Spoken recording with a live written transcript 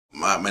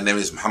My name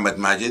is Mohamed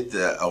Magid.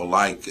 I would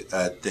like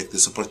to take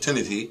this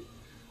opportunity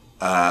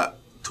to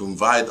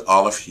invite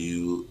all of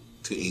you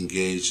to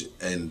engage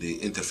in the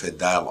interfaith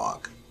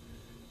dialogue.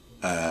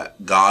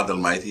 God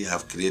Almighty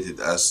have created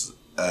us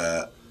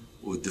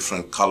with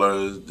different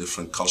colors,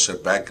 different culture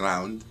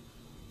background,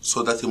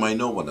 so that we might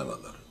know one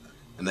another.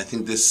 And I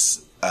think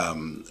this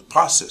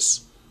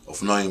process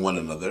of knowing one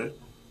another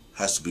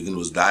has to begin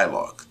with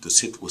dialogue, to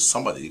sit with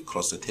somebody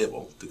across the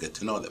table to get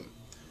to know them.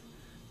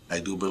 I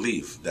do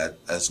believe that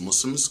as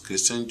Muslims,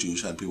 Christians,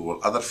 Jews, and people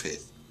of other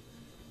faith,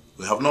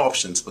 we have no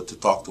options but to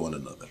talk to one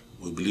another.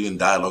 We believe in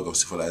dialogue of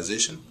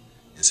civilization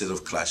instead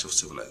of clash of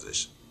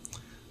civilization.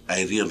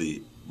 I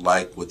really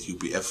like what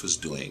UPF is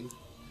doing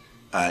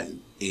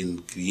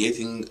in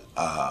creating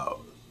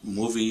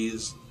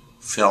movies,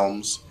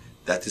 films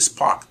that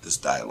spark this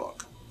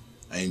dialogue.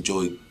 I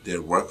enjoyed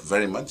their work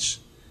very much,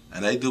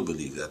 and I do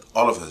believe that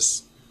all of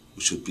us,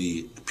 we should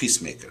be a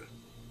peacemaker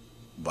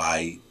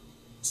by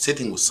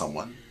sitting with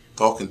someone,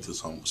 talking to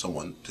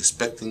someone,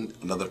 respecting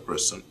another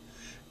person,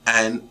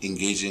 and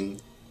engaging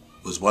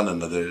with one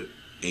another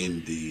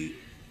in the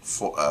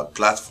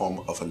platform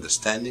of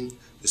understanding,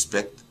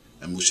 respect,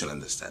 and mutual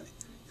understanding.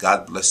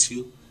 God bless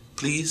you.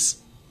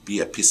 Please be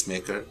a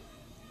peacemaker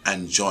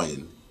and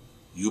join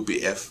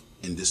UPF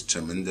in this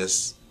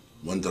tremendous,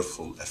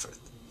 wonderful effort.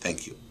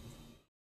 Thank you.